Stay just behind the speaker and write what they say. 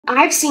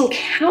I've seen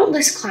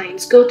countless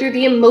clients go through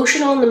the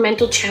emotional and the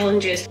mental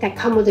challenges that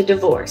come with a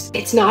divorce.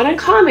 It's not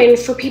uncommon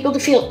for people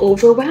to feel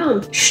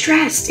overwhelmed,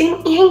 stressed,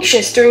 and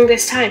anxious during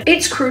this time.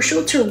 It's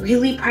crucial to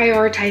really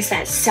prioritize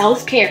that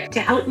self-care to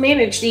help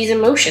manage these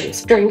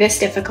emotions during this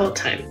difficult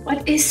time.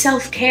 What is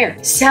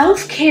self-care?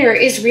 Self-care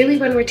is really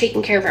when we're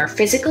taking care of our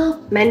physical,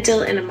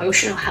 mental, and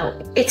emotional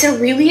health. It's a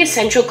really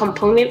essential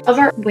component of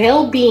our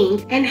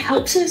well-being and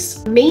helps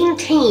us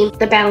maintain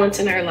the balance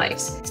in our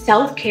lives.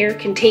 Self-care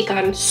can take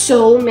on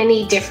so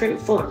many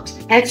different forms.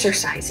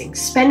 Exercising,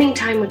 spending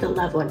time with a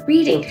loved one,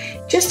 reading,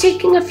 just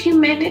taking a few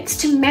minutes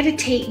to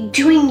meditate,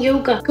 doing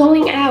yoga,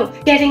 going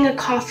out, getting a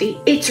coffee.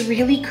 It's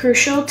really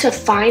crucial to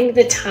find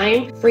the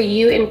time for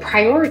you and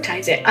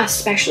prioritize it,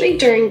 especially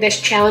during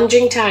this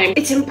challenging time.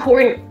 It's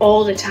important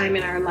all the time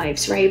in our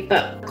lives, right?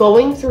 But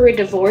going through a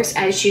divorce,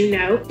 as you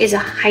know, is a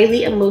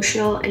highly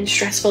emotional and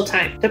stressful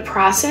time. The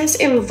process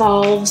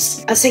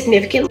involves a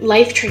significant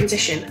life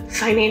transition,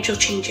 financial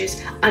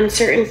changes,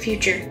 uncertain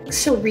future.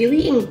 So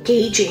really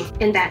engaging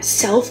in that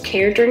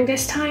self-care during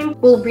this time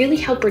will really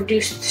help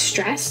reduce the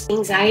stress,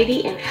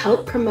 anxiety, and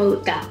help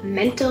promote that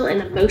mental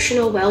and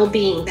emotional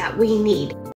well-being that we need